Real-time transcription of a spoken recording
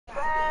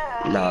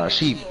Nah,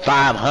 she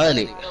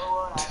 500.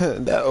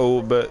 That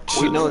old bitch.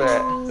 We know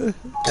that.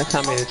 That's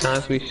how many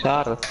times we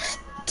shot her.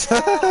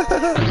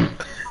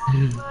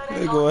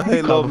 They go, You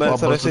hey, little come before man, I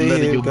so they bust a say nut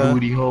in here, your guy.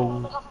 booty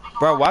hole.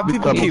 Bro, why You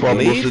people come keep before I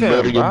bust a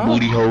nut leaving, in your bro?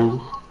 booty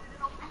hole.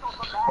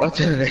 I'll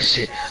tell you that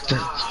shit.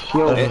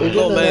 Yo, Hey, is this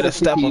little man, another to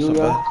step on CPU,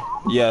 something. yo?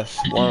 Yes,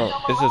 one.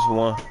 It's just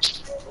one.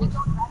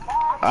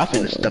 I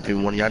finna step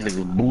in one of y'all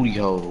niggas booty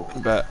hole.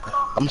 Bet.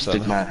 I'm So,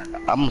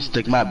 gonna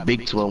stick my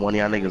big toe in one of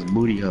y'all niggas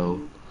booty hole.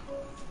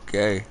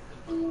 okay.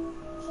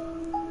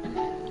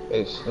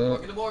 It's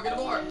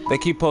They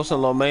keep posting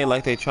Lil Main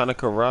like they trying to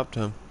corrupt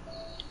him.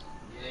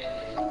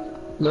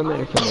 no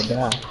man finna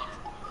die.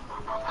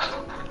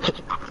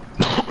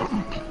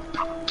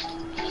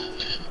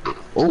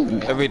 Ooh,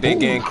 Every day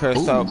getting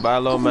cursed ooh. out by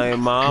Lil Main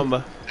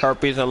mama.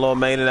 Herpes and Lil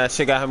Main and that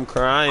shit got him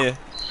crying.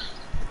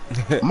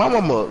 My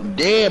mama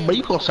dead, but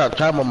you gonna stop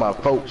talking about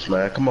my folks,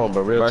 man. Come on,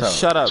 bro, real Bro, talk.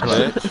 shut up, Chill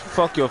out. bitch.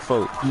 Fuck your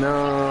folks.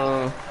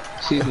 No,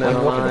 she's not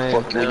I'm walking the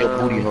alive. fuck you in your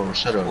booty No, hole.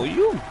 Shut up. Well,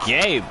 you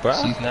gay, bro.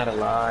 she's not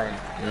alive.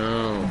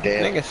 No,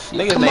 Damn.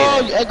 Niggas Come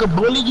on, you ankle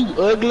bully, you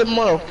ugly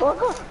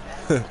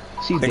motherfucker.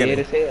 she dead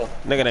as hell.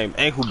 Nigga named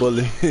Ankle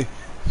Bully.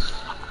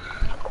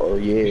 Oh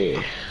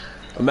yeah.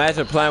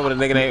 Imagine playing with a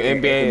nigga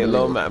named NBA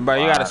Lil Man. Bro,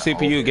 you got a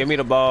CPU. Give me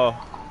the ball.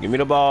 Give me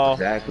the ball.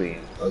 Exactly.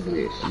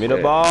 Ugly as Give me the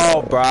shit.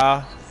 ball,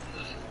 bro.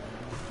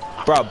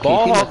 Bro,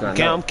 ball he hawk must not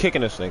again. know. I'm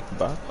kicking this nigga,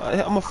 bro.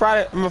 I'm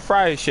gonna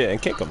fry his shit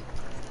and kick him.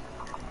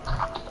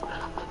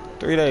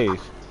 3 days.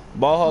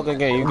 Ball hawk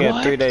again. You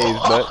get 3 days,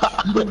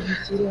 bitch. Did you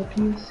see that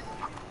piece?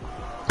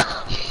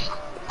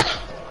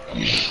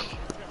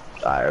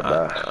 Alright,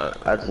 bro.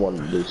 I just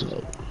wanted to do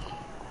something.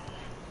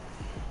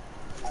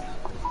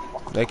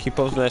 They keep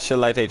posting that shit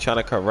like they trying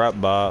to corrupt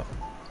Bob.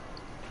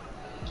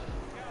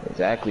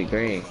 Exactly,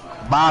 green.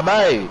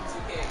 Bye-bye.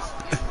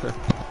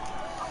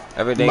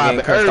 Every day My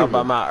getting cursed out by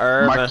Irving. my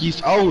Irving.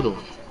 Marquise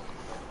Odom.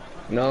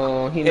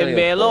 No, he know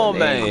NBA your Lil full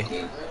name.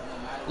 Man.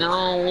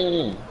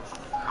 No.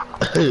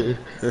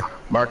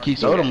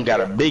 Marquise Odom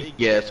got a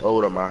big ass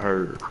Odom, I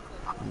heard.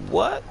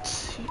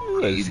 What? You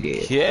He is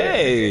did.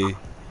 gay.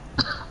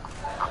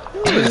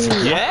 You is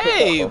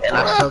gay, And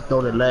I bro. sucked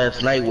on it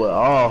last night with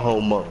all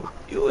homo.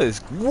 You is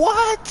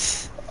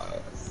what?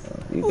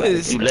 You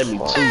is You let me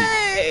too.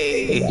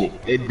 gay.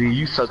 And then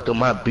you sucked on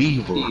my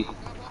beaver.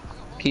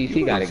 Keith,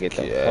 he gotta get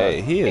the Gay.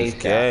 fuck. He is ASAP.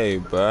 gay,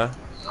 bro.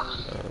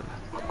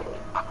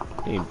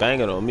 He ain't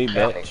banging on me,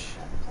 bitch.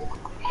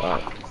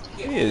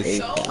 He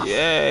is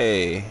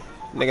gay.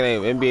 Nigga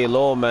named NBA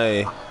Lil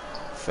Man.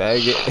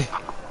 Faggot.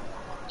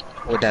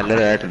 With that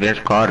little after Vince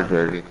Carter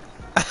jersey.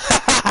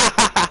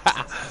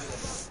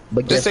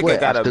 But This guess nigga what?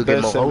 got I a still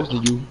get more best hoes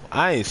than you.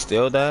 I ain't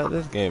steal that.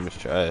 This game is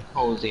trash.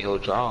 Holes in your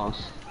drawers.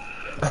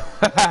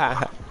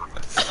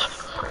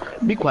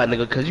 Be quiet,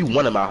 nigga, cause you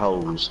one of my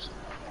hoes.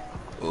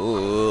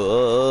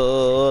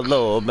 Ooh,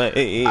 Lil Man,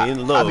 I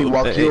be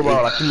walking you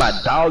around like you my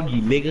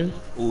doggy, nigga.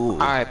 Ooh.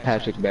 Alright,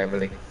 Patrick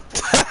Beverly.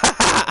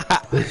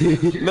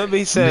 Remember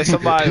he said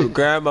somebody's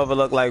grandmother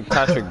looked like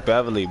Patrick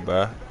Beverly,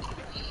 bruh.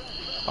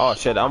 Oh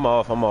shit, I'm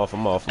off.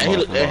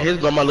 And his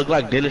grandma look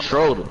like Dennis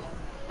Schroeder.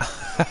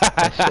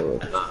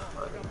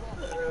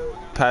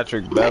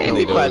 Patrick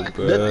Beverly though,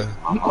 bruh.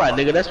 Be quiet,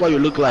 nigga. That's why you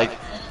look like,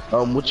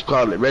 what you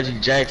call it, Reggie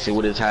Jackson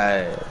with his high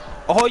ass.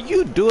 Oh,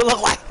 you do look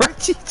like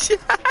Reggie Jackson.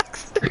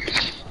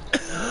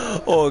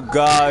 Oh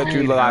God,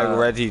 you look like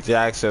Reggie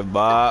Jackson,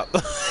 Bob.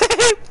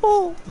 Hey,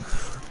 fool.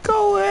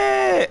 Go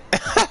ahead.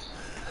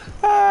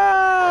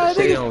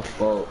 Say on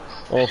folks.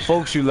 Oh,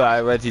 folks, you look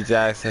like Reggie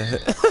Jackson.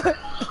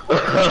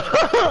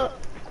 Yeah,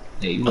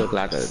 you look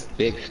like a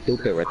big,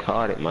 stupid,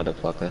 retarded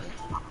motherfucker.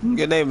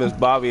 Your name is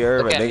Bobby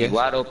Irving, Look at me, nigga.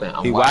 wide open.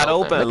 I'm He wide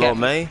open, Look little at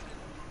me. man.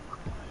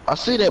 I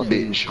see that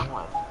bitch.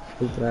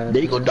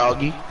 There you go,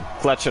 doggy.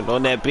 Clutching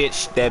on that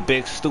bitch, that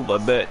big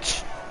stupid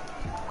bitch.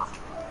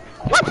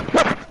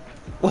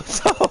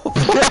 What's up?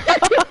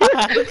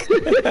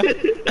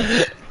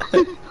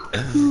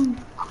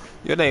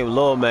 Your name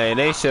Lil Man,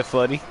 ain't shit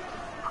funny.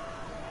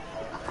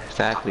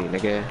 Exactly,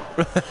 nigga.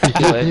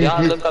 Yo, if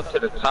y'all look up to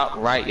the top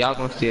right, y'all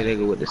gonna see a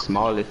nigga with the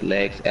smallest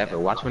legs ever.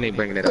 Watch when they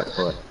bring it up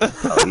for.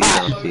 Oh, you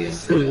don't see him.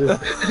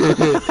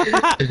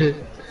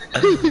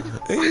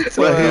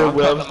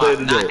 Well, I'm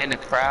saying Not that. in the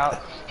crowd.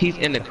 He's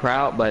in the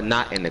crowd, but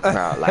not in the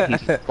crowd. Like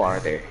he's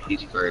farther.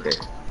 He's further.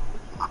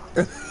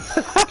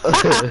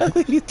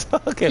 What you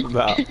talking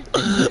about?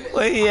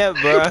 Where he at,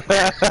 bro?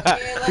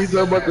 He's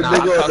talking about the Nah,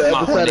 nigga on the I'm talking other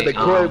about side of the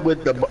when court they,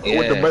 with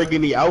the yeah.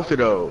 burgundy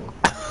outfit on.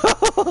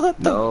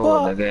 No,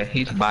 nigga,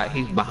 he's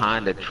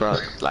behind the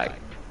trucks, like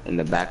in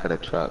the back of the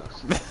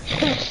trucks.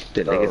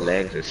 The nigga's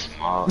legs are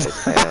small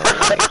as hell.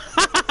 Like.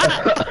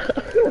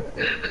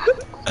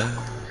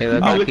 Hey,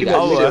 look, You looking at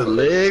nigga's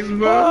legs,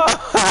 bro?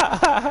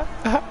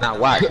 Now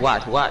watch.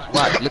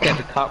 Look at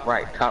the top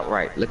right.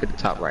 Look at the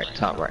top right.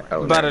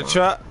 Oh, By never the mind.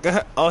 truck?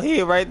 Oh,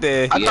 he right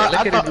there. Yeah,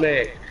 look at his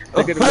leg.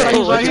 Look at his Which leg.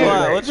 one? right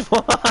here. Which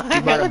one? He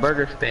by the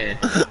burger stand.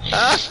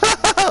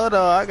 Hold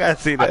on, I gotta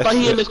see that. I thought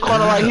he in this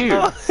corner right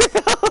here.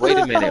 Wait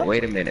a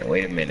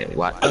minute.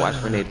 Watch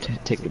when they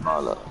take the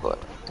ball up. But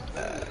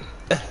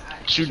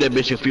Shoot that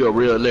bitch if you a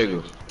real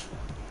nigga.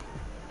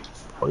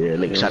 Oh yeah,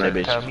 nigga shot that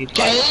bitch.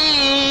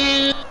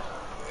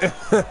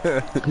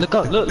 Look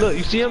up, look,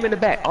 you see him in the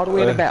back, all the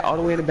way in the back, all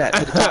the way in the back,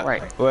 to the top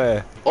right.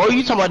 Where? Oh,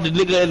 you talking about the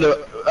nigga in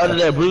the under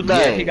that blue thing?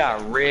 Yeah, he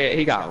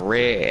got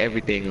red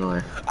everything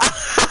on. I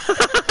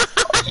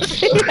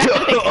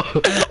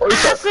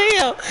see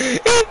him.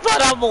 He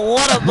put up a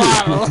water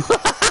bottle.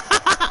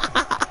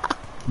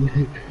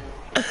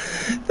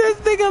 This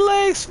nigga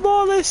leg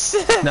small as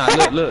shit. Nah,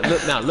 look.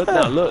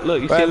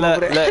 You see him over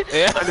there?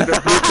 Yeah. Under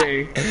the blue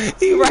thing.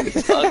 He right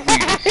there.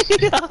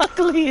 He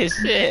ugly as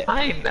shit.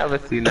 I ain't never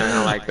seen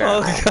nothing like that.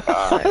 Oh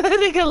god. That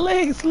nigga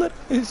legs look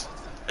as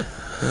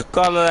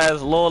call it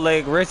as low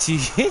leg Richie.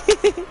 He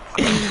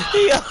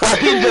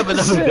jumping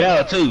up and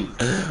down too.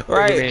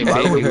 Right.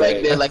 All the way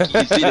back there like you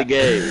can see the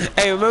game.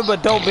 Hey, remember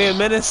Don't Be a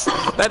Menace?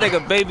 That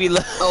nigga baby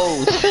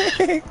Oh.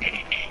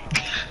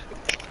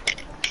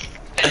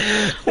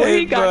 When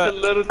he got the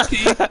little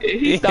teeth,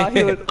 he thought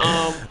he was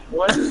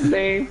what's his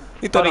name?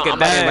 He thought he could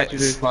dance. To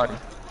this party.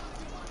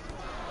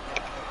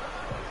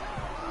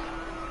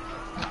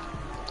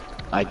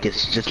 I guess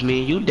it's just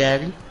me and you,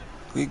 daddy.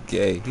 He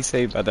gay. He said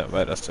he about to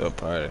invite us to a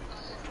party.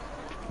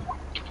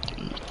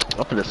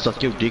 I'm finna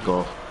suck your dick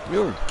off.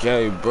 You're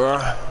gay, bro.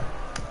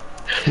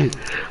 I'm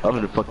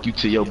gonna fuck you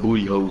till your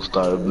booty hole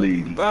start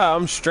bleeding. Bro,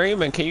 I'm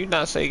streaming. Can you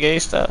not say gay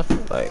stuff?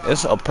 Like,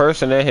 it's a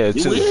person in here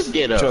too. You is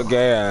gay though. You're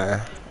gay.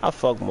 I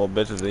fuck more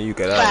bitches than you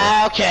could ever.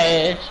 Foul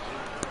cash.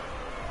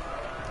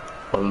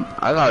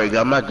 I already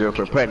got my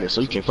girlfriend pregnant,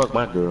 so you can fuck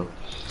my girl.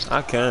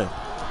 I can.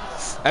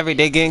 Every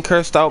day getting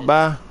cursed out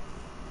by.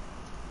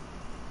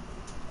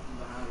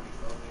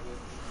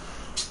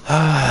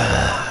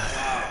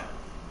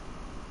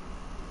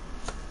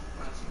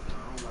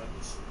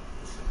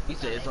 He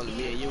said it's only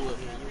me and you.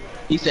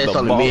 He said it's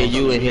only me and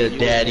you in here,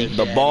 daddy.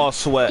 The ball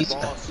sweat.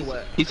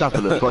 He's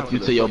talking to fuck you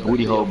till your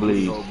booty hole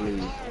bleeds.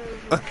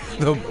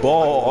 The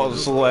ball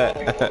sweat.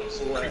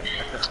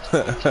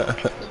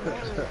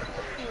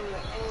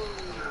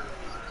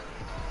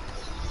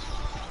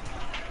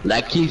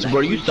 Like Keith,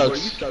 bro, you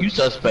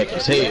suspect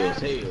as hell.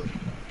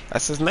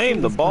 That's his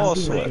name, the ball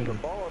sweat.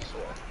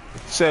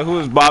 Said who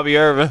is Bobby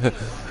Irving?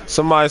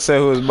 Somebody said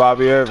who is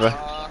Bobby Irving.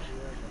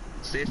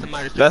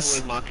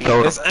 That's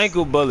it's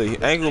Ankle Bully.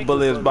 Ankle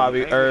Bully is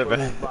Bobby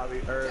Irving.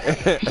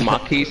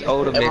 Marquise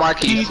Odom and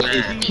Marquise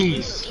is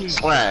Keith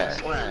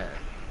Swag.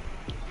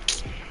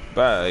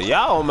 Bro,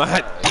 y'all my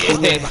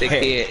Who named the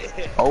kid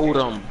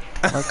Odom?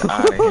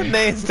 Who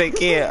names the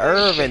kid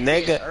Irving,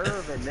 nigga?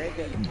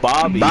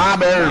 Bobby.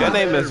 Bob Irving. Your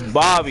name is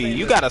Bobby.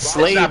 You got a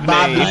slave It's not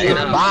Bobby, name.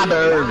 it's Bob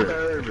Irving.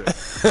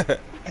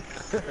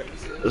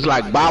 It's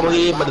like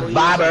bobblehead, but it's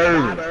Bob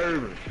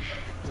Irving.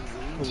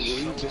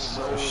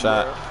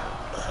 Shot.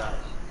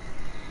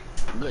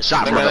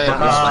 Shot, Nigga, name is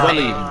motherfucker.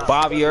 Willie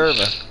Bobby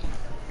Irving.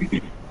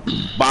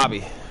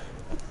 Bobby.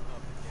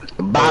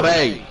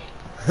 Bobby.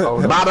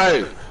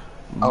 Bobby.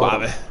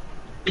 Bobby.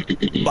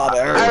 Bobby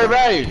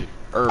Irving.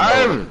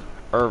 Irving.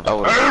 Irving. Irving.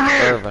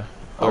 Irving.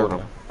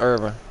 Irving.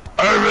 Irving.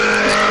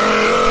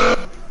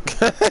 Irving.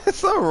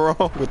 Something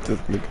wrong with this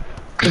nigga.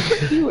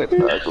 You was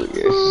ugly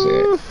as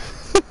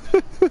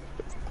shit.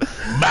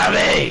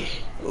 Bobby.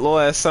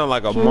 Lord, that sound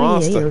like a Carrie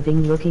monster.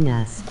 Irving looking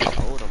ass.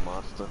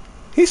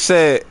 He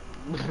said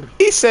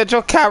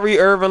your Kyrie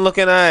Irving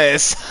looking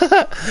ass.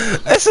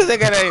 That's a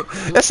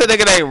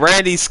nigga named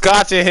Randy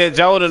Scotch in here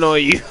Jordan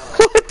on you.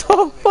 What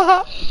the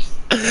fuck?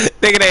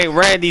 Nigga named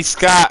Randy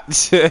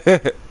Scotch.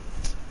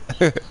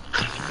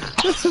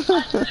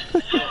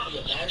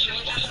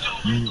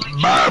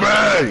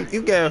 Bobby.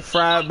 You getting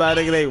fried by a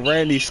nigga named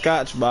Randy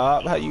Scotch,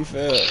 Bob. How you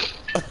feel?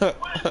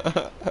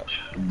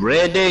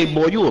 Randy,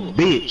 boy, you a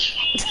bitch.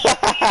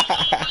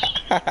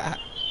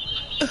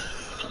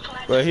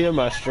 But he in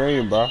my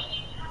stream, bro.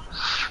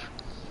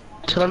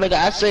 Tell a nigga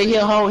I say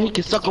here home, he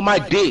can suck on my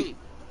dick.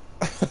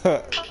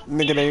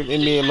 Nigga named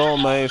me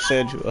alone, man,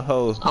 said you a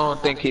hoe. I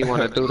don't think he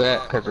wanna do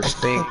that cause it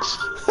stinks.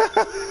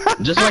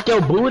 Just like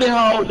your booty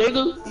hole,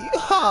 nigga.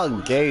 Y'all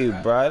gay,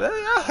 bro.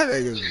 Y'all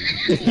niggas.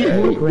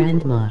 Your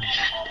grandma.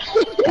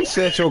 He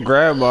said your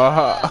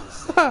grandma.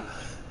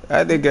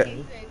 That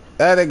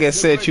nigga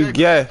said you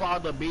gay.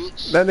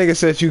 That nigga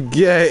said you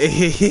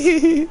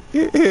gay.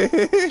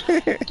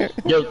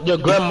 Your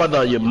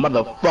grandmother, you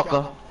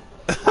motherfucker.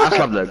 I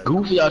slapped the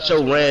goofy out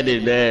your Randy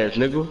ass,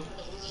 nigga.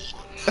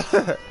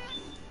 That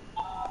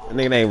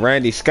nigga named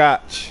Randy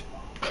Scotch.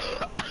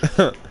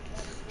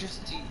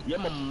 Your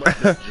mama must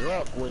have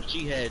drunk when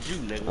she had you,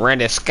 nigga.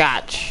 Randy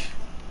Scotch.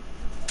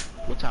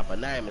 What type of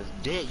name is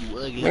that, you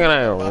ugly? Nigga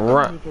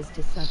named Niggas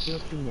to suck your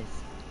penis.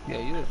 Yeah,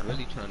 you was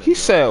really trying to. He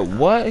said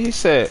what? He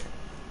said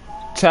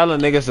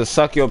telling niggas to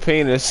suck your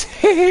penis.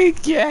 He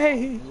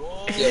gay.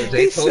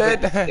 He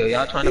said that. Yo,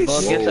 y'all trying to go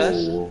against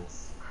us?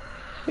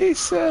 He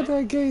said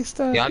that gay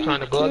stuff. Y'all trying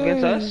to go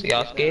against us?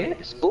 Y'all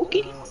scared?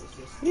 Spooky?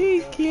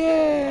 He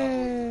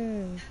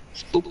gay.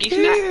 Spooky He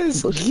snack?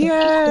 is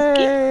gay.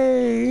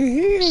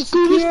 He is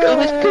gay.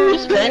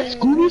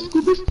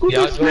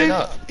 Y'all join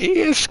up. He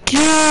is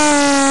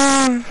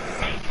gay.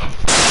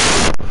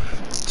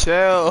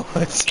 Chill.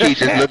 Keith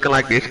just looking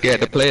like they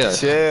scared to play us.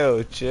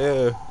 Chill,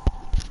 chill.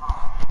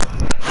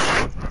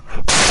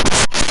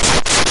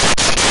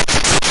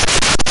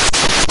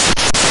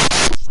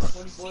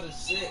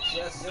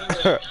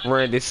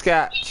 Randy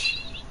Scotch.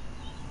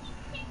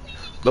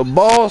 The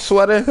ball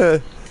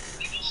sweater.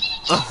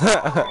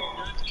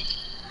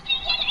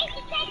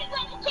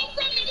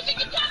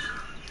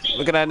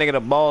 Look at that nigga, the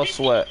ball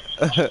sweat.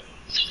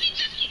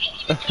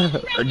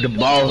 The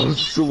ball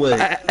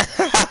sweat.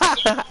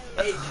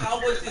 Hey,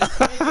 Cowboys just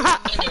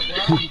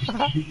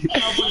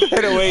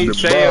The way you The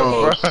say it,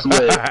 ball bro.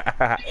 sweat.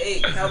 Hey,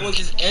 Cowboys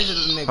just injured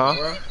the nigga, Huh?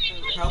 bro.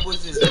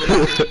 Cowboys just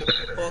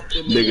fucked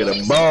the Nigga,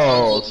 the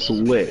ball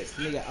sweat.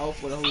 Nigga out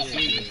for the whole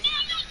season.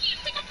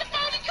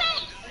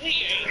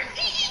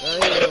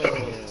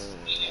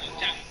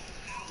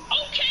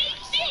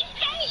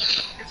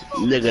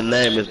 Nigga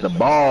name is the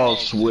ball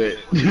sweat.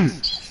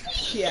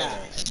 Yeah.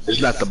 It's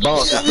not the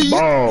ball, it's the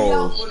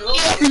balls.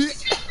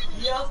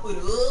 Yeah, for the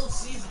whole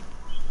season.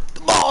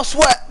 Ball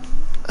sweat.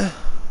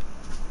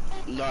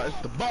 No, it's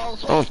the ball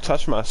sweat. Don't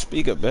touch my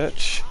speaker,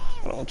 bitch.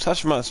 Don't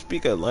touch my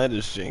speaker,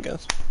 Landis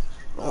Jenkins.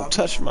 Don't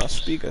touch my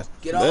speaker,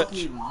 Get off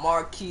bitch. me,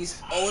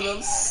 Marquise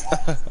Odoms.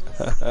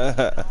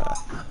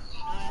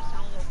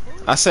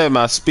 I said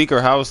my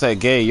speaker, how was that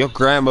gay? Your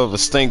grandmother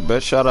stink,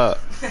 bitch. Shut up.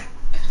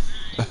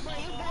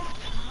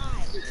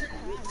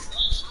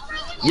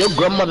 Your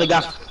grandmother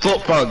got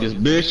foot fungus,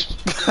 bitch.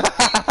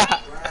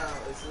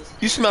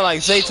 You smell like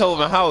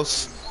Zaytoven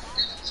house.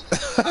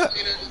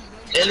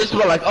 And it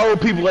smell like old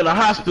people in the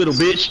hospital,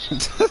 bitch.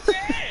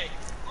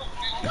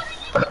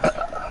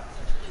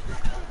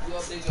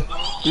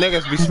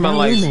 Niggas be smelling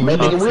like. Man,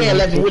 nigga, we ain't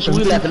laughing with you,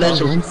 we laughing at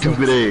your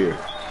stupid ass.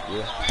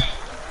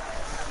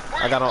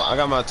 I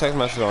got my text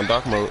message on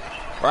dark mode.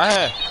 Right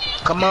here.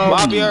 Come on,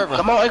 Bobby Irving.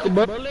 Come on, Uncle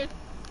Bullet.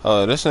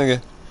 Oh, this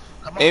nigga.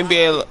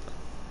 NBA.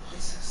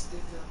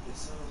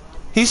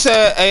 He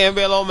said, hey,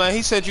 NBA low man,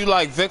 he said you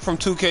like Vic from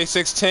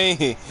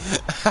 2K16.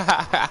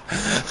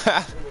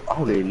 I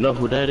don't even know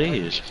who that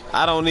is.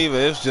 I don't either.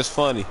 It's just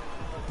funny.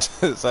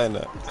 Saying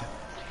that.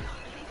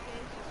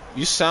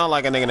 You sound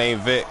like a nigga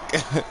named Vic.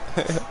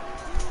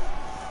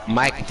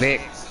 Mike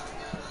Vick.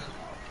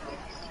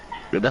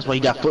 That's why he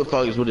got foot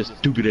fungus with his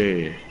stupid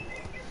ass.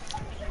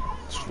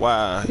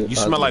 Wow, you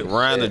smell like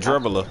Ryan the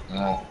Dribbler.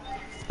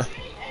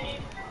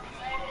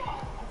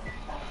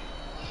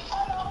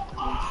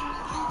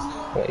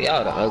 Well,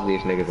 y'all the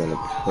ugliest niggas on the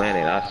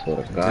planet, I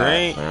swear to God.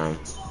 Green.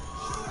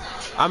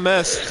 I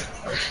missed.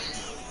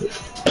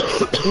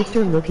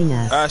 Victor looking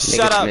ass.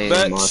 Shut up,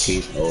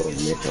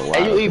 bitch.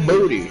 Hey, you eat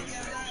booty.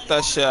 Get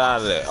that shit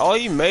out of there. Oh,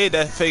 you made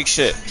that fake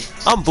shit.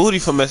 I'm booty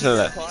for missing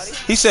that.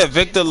 He said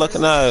Victor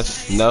looking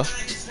ass. No,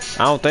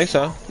 I don't think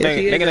so.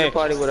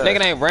 Nigga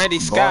named Randy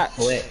Scott.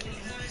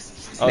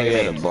 Oh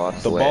yeah, the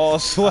ball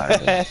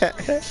sweat.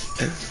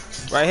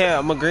 Right here,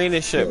 I'm a green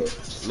this shit.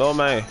 Little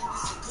man.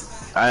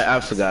 I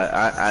forgot.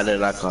 I did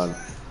not call him.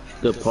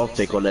 Good pump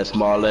take on that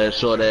small ass,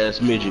 short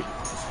ass midget.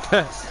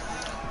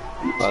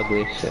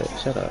 Ugly shit.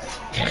 Shut up.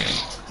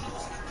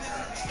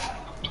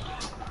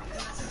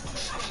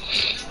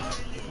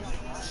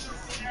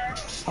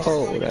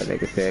 Oh, that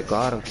nigga said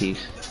guard him, Keith.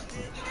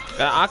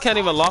 I can't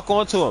even lock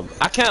onto him.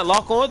 I can't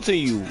lock onto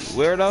you,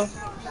 weirdo.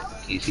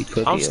 Keith,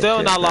 I'm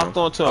still not locked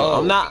onto him.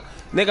 I'm not,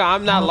 nigga.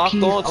 I'm not locked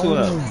onto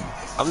him.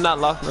 I'm not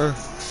locked.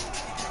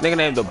 Nigga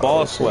named the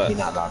ball sweat.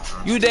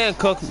 You didn't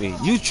cook me.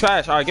 You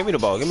trash. All right, give me the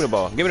ball. Give me the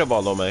ball. Give me the ball,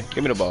 little man.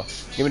 Give me the ball.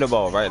 Give me the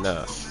ball right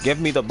now. Give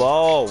me the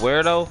ball,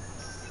 weirdo.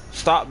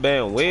 Stop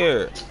being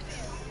weird.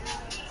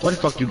 Where the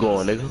fuck you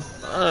going,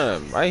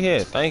 nigga? Right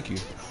here. Thank you.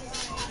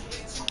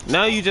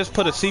 Now you just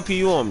put a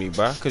CPU on me,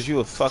 bruh, cause you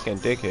a fucking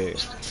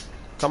dickhead.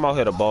 Come out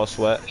here, the ball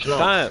sweat.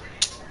 Damn,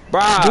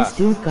 bruh. This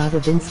dude got a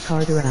Vince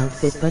Carter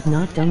outfit but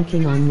not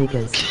dunking on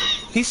niggas.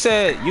 He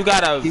said you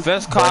got a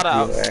Vince Carter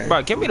outfit.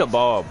 Bruh, give me the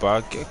ball,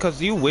 bruh, cause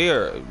you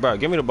weird. Bruh,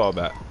 give me the ball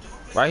back.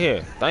 Right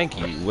here. Thank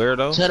you,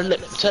 weirdo. Tell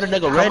the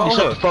nigga Randy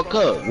shut the fuck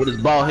up with his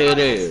bald head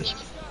ass.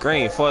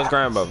 Green for his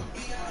grandmother.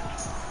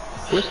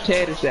 Which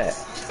Ted is that?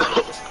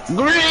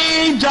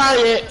 Green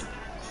Giant.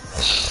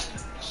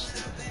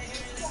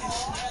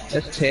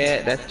 That's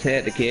Ted. That's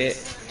Ted the kid.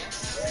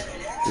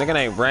 Nigga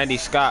named Randy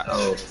Scott.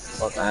 Oh,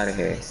 fuck out of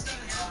here.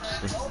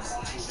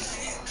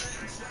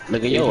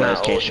 Nigga, your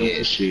ass can't shoot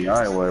for shit.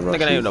 I ain't worried about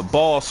Nigga named the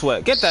ball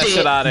sweat. Get that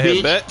shit out of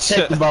here, bitch.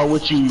 Take the ball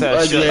with you,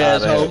 That shit ugly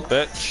out of here, asshole.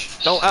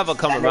 bitch. Don't ever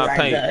come in my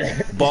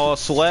paint. Ball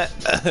sweat.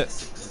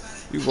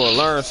 You gonna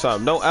learn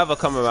something. Don't ever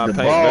come in my The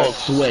paint, ball bitch.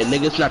 sweat,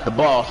 nigga. It's not the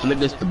balls,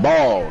 nigga. It's the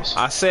balls.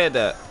 I said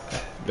that,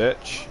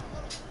 bitch.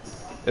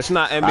 It's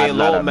not I'm NBA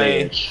not Lil a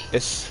Man. bitch.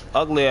 It's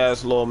ugly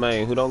ass Lil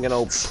Man who don't get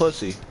no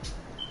pussy.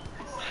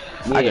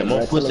 I get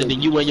more pussy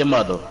than you and your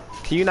mother.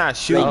 Can you not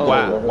shoot?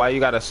 No. Why you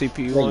got a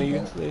CPU on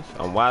you, please?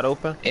 I'm wide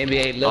open.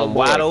 NBA little I'm boy.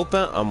 wide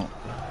open.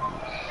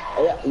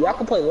 Y'all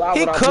can play live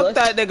He without cooked push.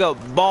 that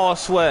nigga ball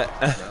sweat.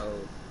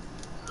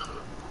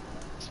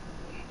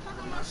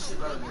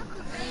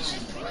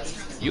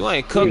 You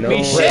ain't cooked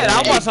me shit.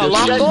 I wasn't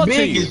locked That onto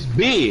big you. is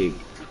big.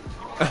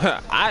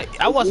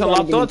 I wasn't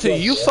locked onto you.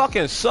 You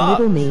fucking suck.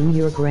 Little Maine,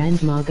 your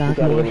grandma got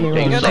gotta more give hair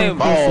me on your her name.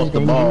 pussy The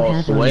than balls, you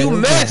have the on way. You your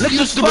missed. breast.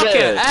 You stupid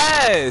fucking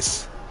ass.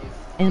 ass.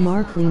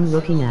 MR clean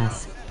looking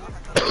ass.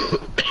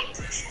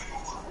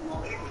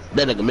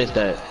 That nigga missed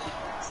that.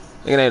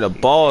 Nigga ain't a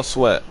ball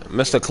sweat.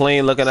 Mr.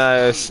 Clean looking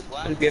ass.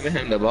 Why you giving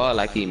him the ball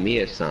like he me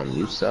or something?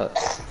 You suck.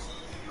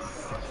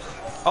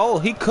 Oh,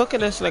 he cooking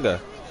this nigga.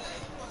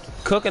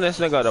 Cooking this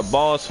nigga the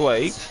ball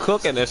sweat. He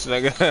cooking this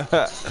nigga.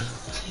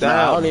 Nah,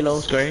 I don't Damn. need no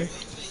screen.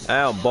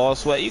 Damn, ball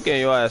sweat. You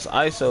getting your ass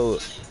ISO.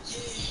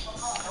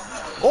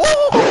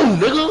 Oh,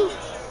 nigga.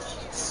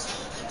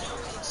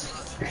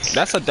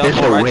 That's a double It's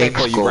a right there ring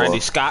for you, score. Randy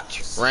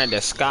Scotch. Randy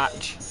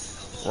Scotch.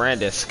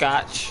 Randy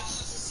Scotch.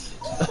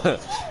 The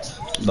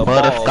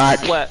Butterscotch. ball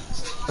sweat.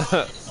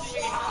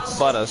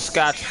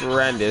 Butterscotch,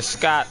 Randy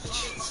Scotch.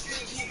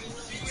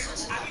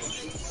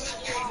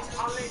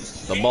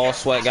 The ball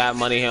sweat got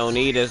money, he don't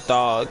need his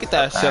dog. Get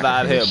that shit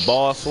out of here,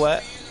 ball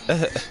sweat.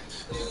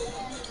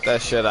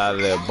 That shit out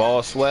of there,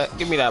 ball sweat.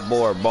 Give me that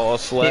board, ball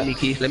Hit sweat. me,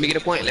 Keith. Let me get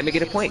a point. Let me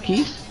get a point,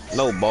 Keith.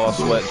 No ball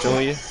sweat,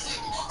 Junior.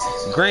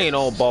 Green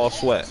on ball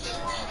sweat.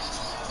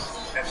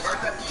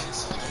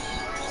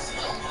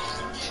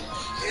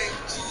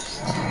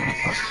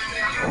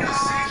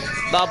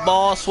 The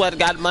ball sweat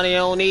got money, he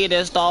don't need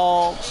his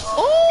dogs.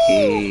 Ooh.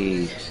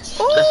 Keith.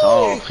 That's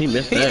off. He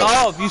missed He that.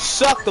 off. You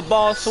suck the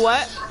ball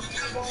sweat.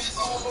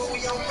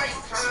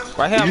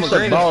 Right here, I'm You a said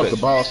green balls, shit.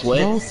 the ball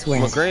sweat. Ball I'm a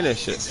sweat. green and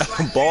shit.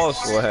 Ball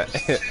sweat.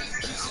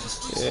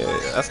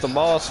 Yeah, that's the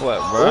ball sweat,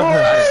 bro.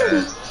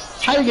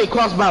 How you get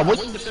crossed by what?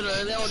 They don't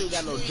even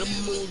got no dribble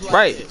moves like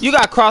Right. You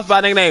got crossed by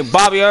a nigga named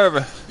Bobby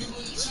Irving.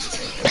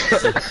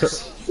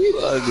 You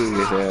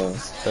ugly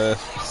as hell.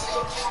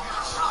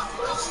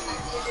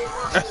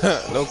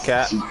 No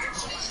cap.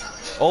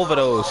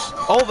 Overdose.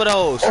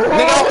 Overdose.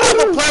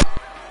 Nigga, I'm play.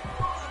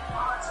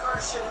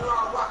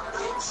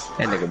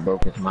 That nigga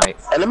broke his mic.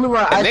 And let me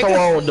run ISO Nigga,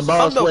 on with the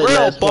ball I'm the sweat real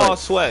last ball point.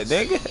 sweat,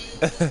 nigga.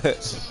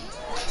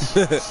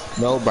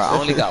 No, bro. I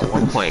only got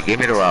 1 point. Give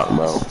me the rock,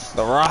 bro.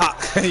 The rock.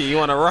 You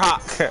wanna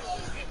rock?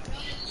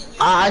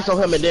 I ISO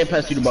him and then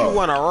pass you the You ball.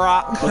 wanna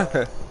rock?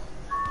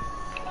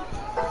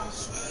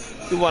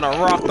 You wanna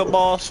rock the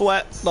ball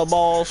sweat? The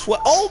ball sweat.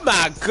 Oh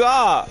my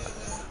god!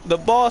 The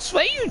ball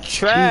sweat, you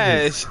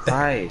trash.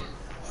 Christ.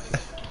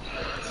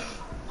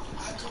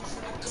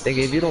 Nigga,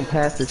 if you don't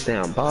pass this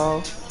damn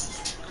ball,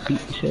 beat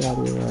the shit out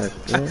of your ass,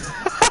 bro.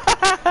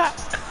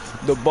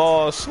 The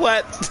ball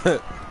sweat.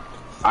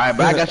 Alright,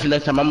 but I got you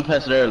next time. I'm gonna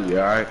pass it earlier,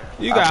 alright?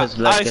 You I'll got pass it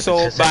last- ISO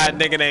by a second.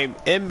 nigga named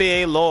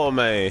NBA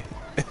Lawman.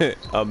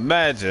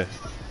 Imagine.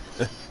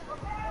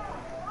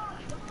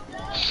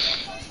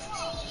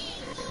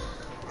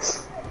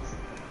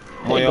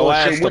 On Hey, your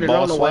ass, shit the with it, I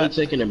ball don't know why you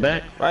sweat. taking it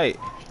back. Right.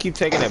 Keep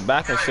taking it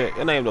back and shit.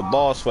 Your name the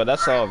ball sweat.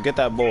 That's all. Get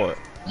that board.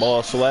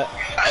 Ball sweat.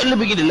 Alright, let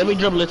me get it. Let me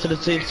dribble it to the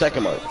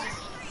second mark.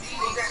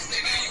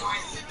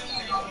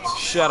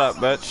 Shut up,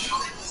 bitch.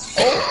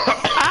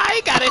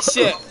 I got this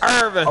shit,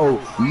 Irving.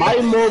 Oh, my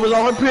mom was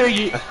on her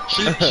period.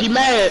 She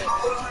mad.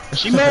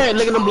 She mad.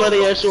 Look at them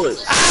bloody ass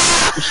shorts.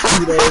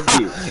 Stupid ass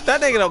bitch.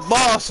 That nigga the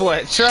ball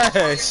sweat.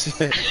 Trash.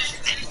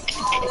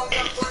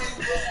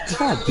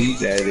 I beat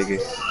that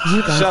nigga.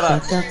 You got Shut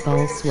up. fucked up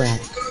ball sweat.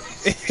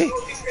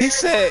 He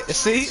said,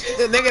 see,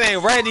 the nigga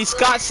named Randy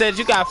Scott said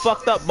you got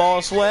fucked up,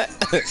 ball sweat.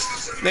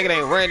 Nigga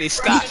named Randy He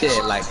Scott.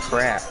 said like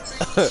crap.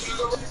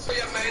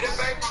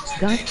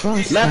 Got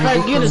crossed Matter of by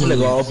fact, get this the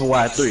nigga phone. off of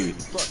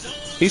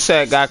Y3. He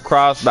said got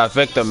crossed by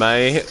Victor,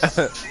 man.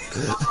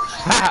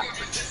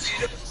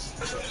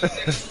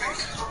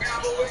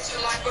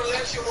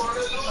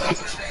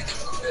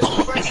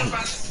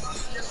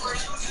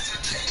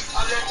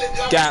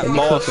 Got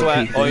ball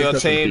sweat on your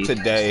team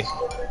today.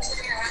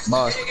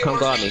 Boss, come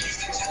guard me.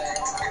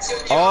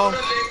 Oh.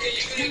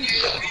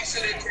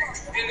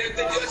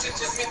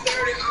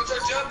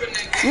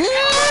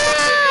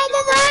 I'm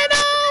a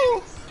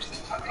rhino.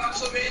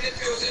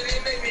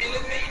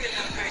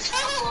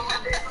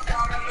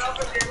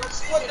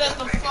 What does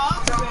the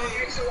fuck?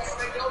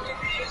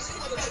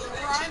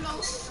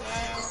 Rhino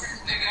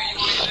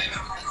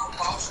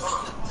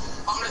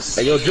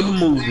And your dribble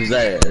moves is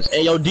ass.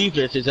 And your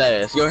defense is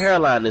ass. Your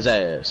hairline is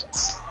ass.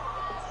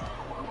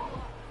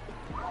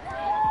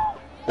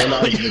 And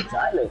all your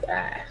vagina's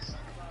ass.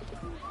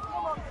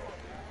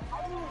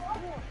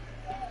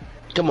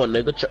 Come on,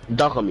 nigga.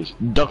 Dunk on me.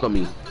 Dunk on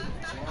me.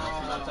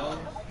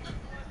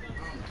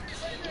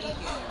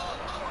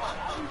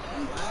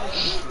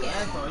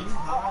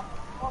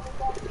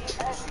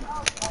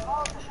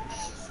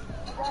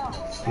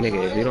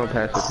 Nigga, if you don't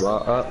pass this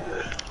ball up,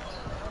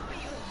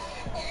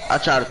 I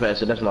tried to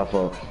pass it. That's my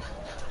fault.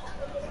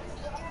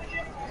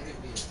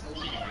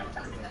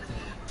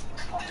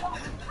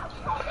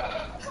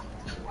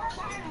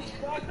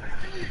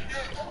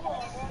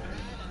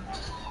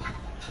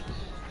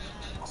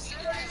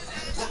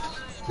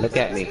 look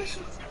at me.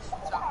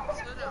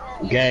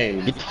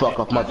 Game. Get the fuck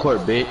off my court,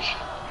 bitch.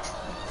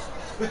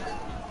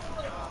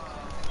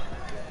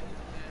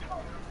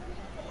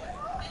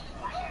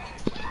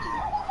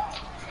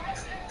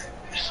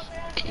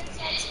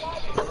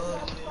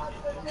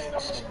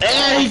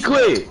 And he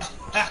quit.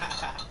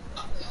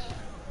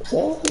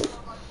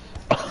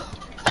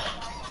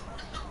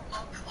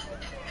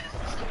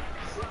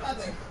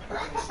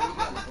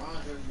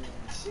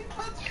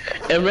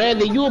 And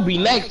Randy, you'll be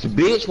next,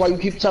 bitch, while you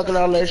keep talking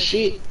all that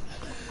shit.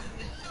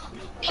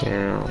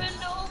 Damn.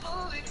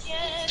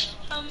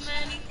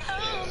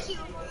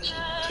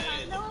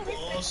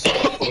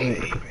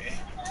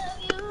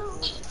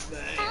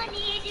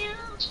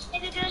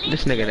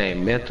 This nigga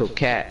named Mental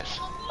Cats.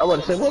 I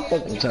want to say, what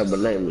fucking type of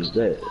name is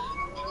that?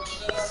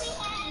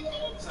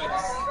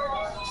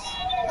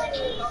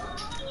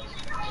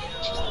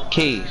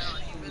 Keys.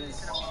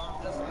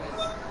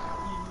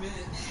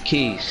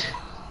 Keys.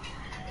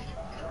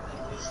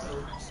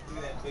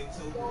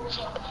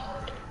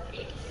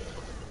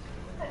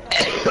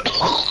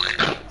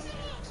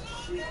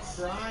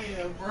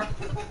 Crying, bro.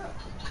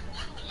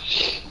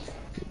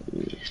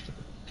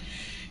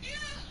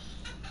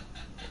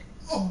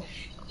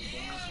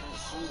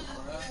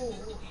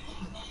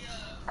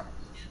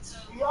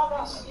 Y'all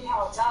got to see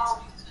how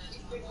now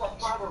these things are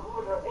trying to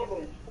ruin her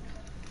image.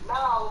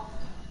 Now,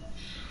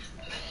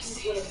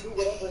 she's going to do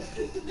whatever it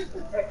takes to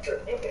protect her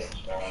image.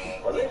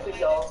 Well, listen,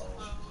 y'all.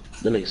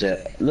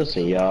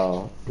 Listen,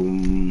 y'all.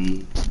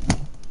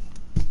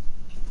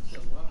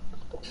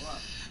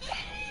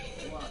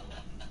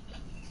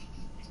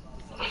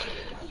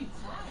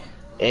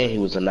 And he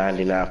was a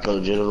 99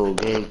 for general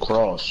game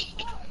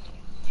crossed.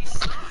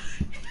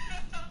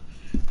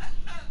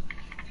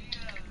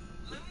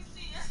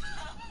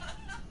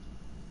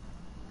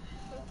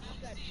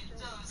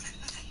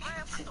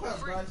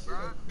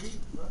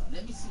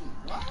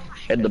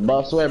 At the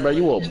boss sweat, bro,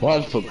 you a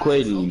bum for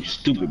quitting, you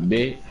stupid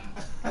bitch.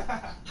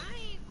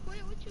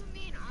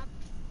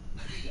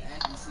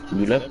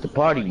 You left the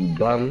party, you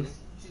bum.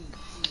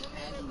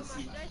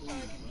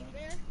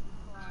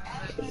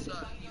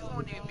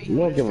 You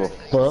don't give a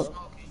fuck.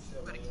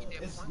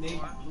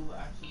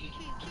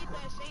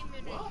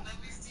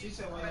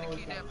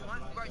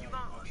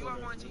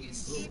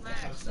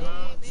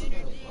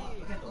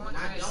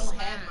 I don't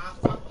have my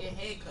fucking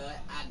haircut.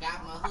 I got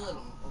my hood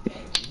on,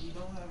 okay? He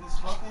don't have his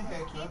fucking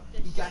haircut.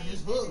 He got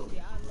his hood on.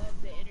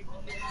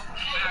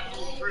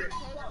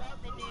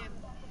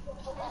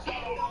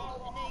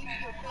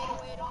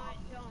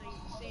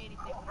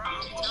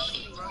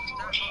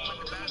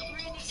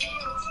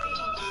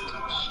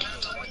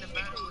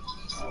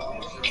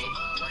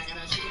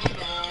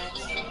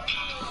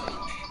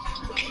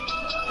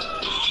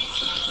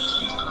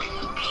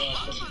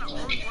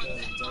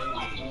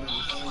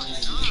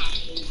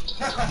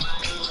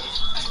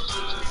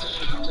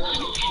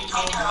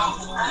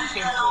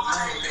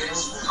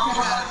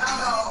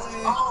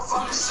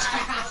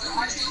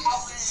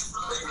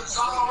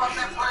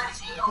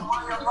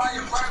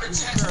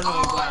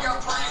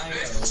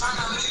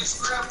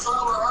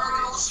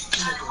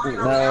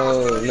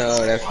 No,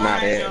 that's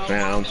not it,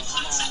 fam.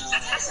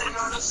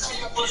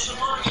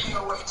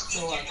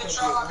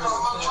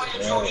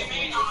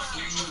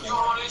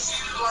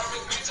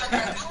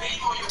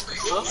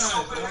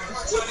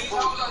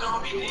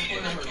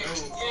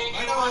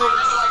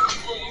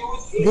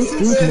 This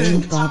dude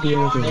named Bobby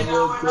Irving.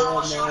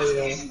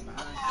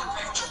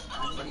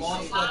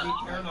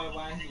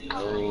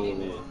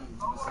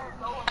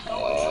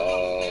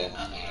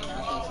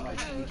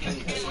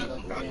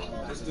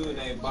 This dude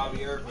named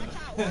Bobby Irving.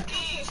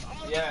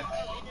 Yeah.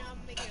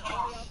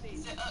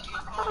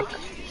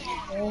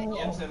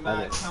 M's and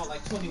mine count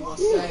like 21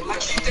 seconds. I'm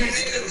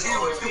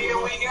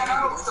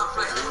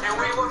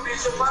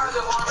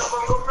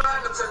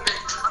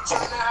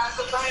trying to hide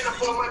the pain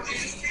for my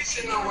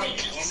distribution away.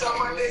 So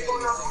my dick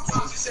on up from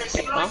time, she said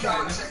she like I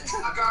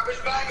got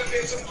bitch bag a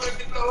bitch and put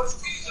the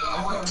lowest pizza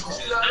away.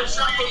 She love to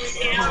shop for me,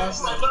 and I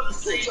love to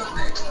see her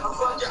neck. I'm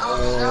fucking out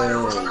the night,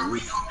 we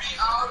gon' be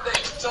all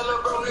day. Tell her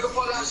bro, nigga,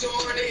 pull out your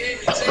money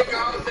and you take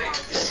all day.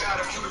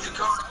 Gotta use your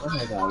car. Oh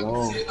my god,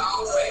 long. Sit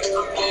all day.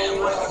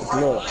 Again, with the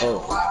Look,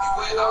 oh.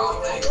 with all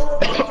day.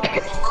 Okay,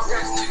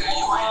 nigga,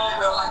 you ain't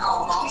living like a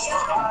monster.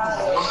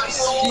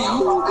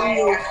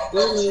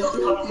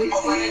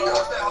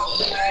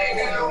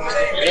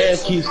 And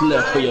keys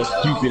left for your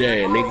stupid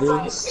ass, nigga.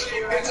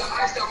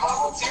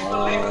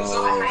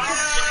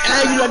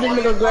 And you let this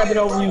nigga grab it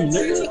over you,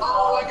 nigga.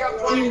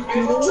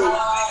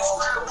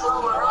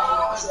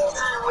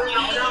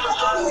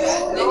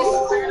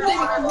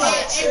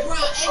 Hey, bro,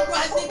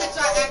 niggas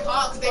try to act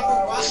hard because they from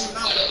Rocky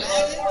Mountain.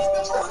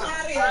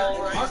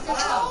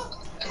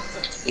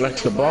 Like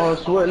the ball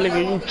sweat,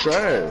 nigga, you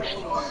trash.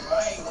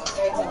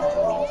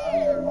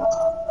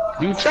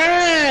 You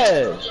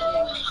trash!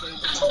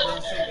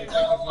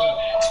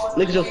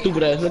 Look at your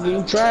stupid ass, nigga,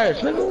 you trash,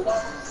 nigga.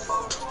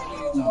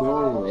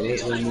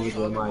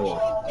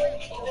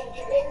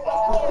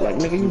 Like,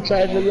 nigga, you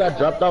trash, nigga, you got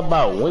dropped off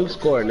by a wing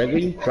score,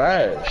 nigga, you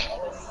trash.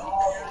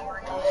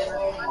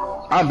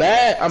 I'm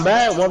bad,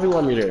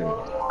 1v1 me there.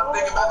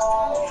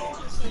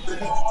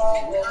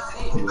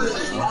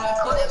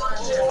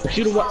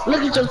 Shoot a look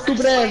at your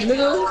stupid ass,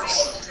 nigga.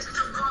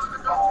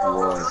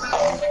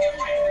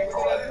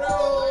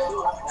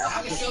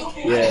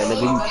 Yeah,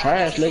 nigga, you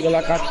trash, nigga,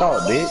 like I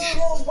thought, bitch.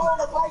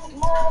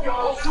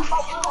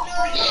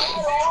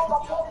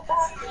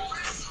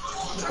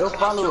 Your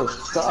followers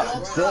suck,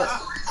 dick.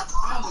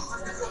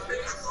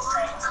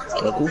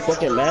 Like, who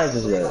fucking mad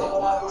is that?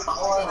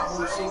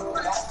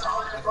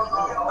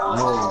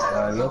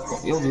 No,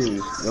 your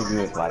views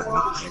like me.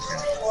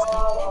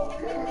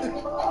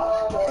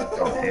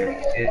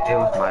 Okay, it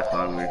was my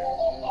followers.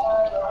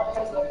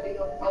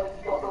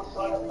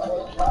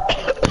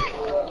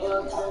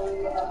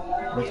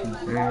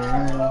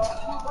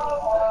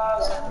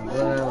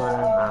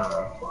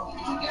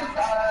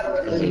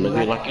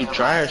 Nigga, like you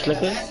trash,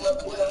 nigga.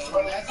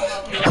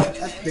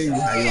 I'll tell you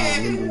how you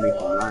remember me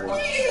from life.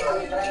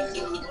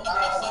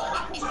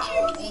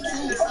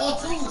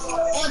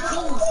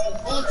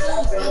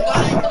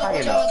 How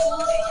you know?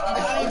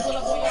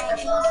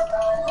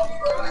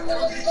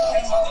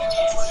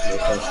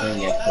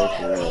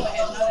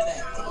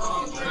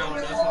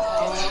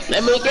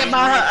 Let me get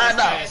my hand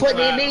up, put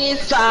it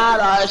inside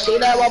her, she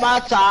that want my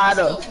side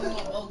her.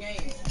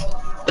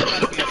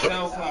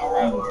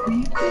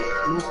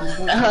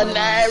 Her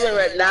name is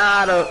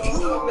Renata,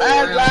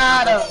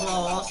 Renata.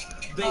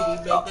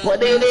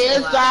 Put it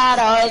inside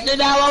her, she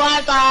that want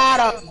my side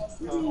her.